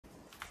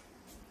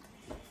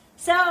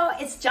So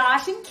it's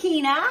Josh and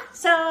Kina.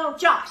 So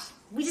Josh,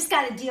 we just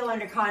got a deal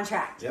under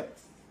contract. Yep.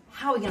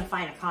 How are we going to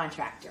find a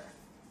contractor?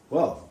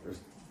 Well, there's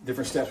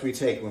different steps we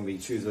take when we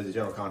choose a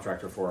general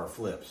contractor for our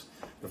flips.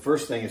 The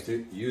first thing is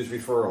to use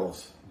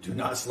referrals. Do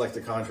not select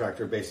a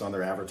contractor based on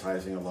their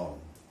advertising alone.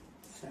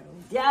 So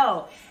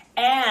go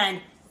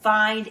and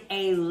find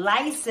a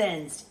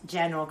licensed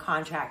general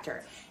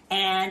contractor.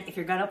 And if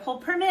you're going to pull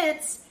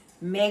permits,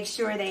 make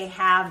sure they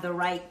have the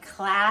right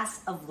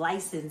class of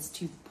license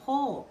to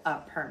pull a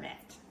permit.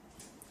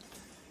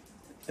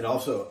 And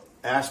also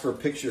ask for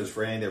pictures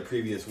for any of their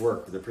previous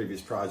work, their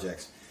previous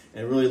projects,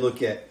 and really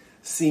look at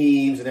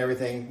seams and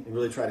everything, and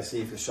really try to see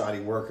if it's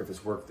shoddy work, if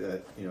it's work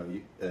that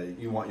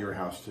you want your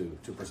house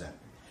to present.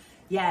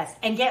 Yes,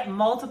 and get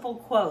multiple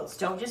quotes.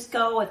 Don't just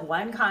go with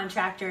one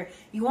contractor.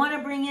 You want to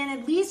bring in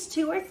at least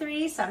 2 or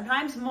 3,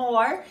 sometimes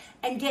more,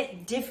 and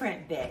get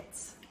different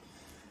bids.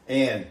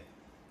 And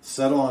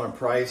settle on a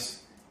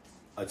price,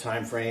 a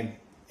time frame,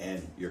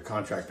 and your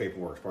contract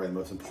paperwork is probably the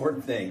most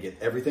important thing. Get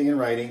everything in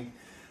writing.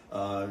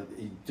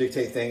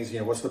 Dictate things,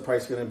 what's the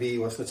price going to be,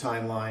 what's the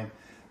timeline,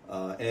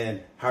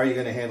 and how are you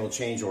going to handle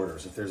change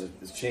orders? If there's a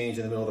change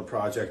in the middle of the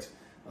project,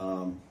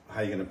 how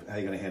are you going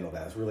to handle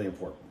that? It's really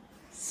important.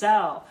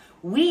 So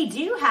we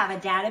do have a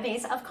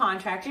database of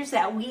contractors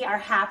that we are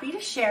happy to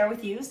share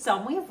with you.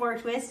 Some we have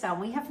worked with, some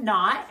we have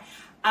not.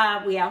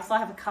 We also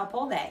have a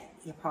couple that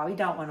you probably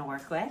don't want to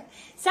work with.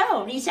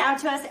 So reach out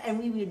to us and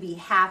we would be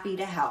happy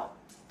to help.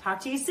 Talk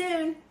to you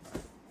soon.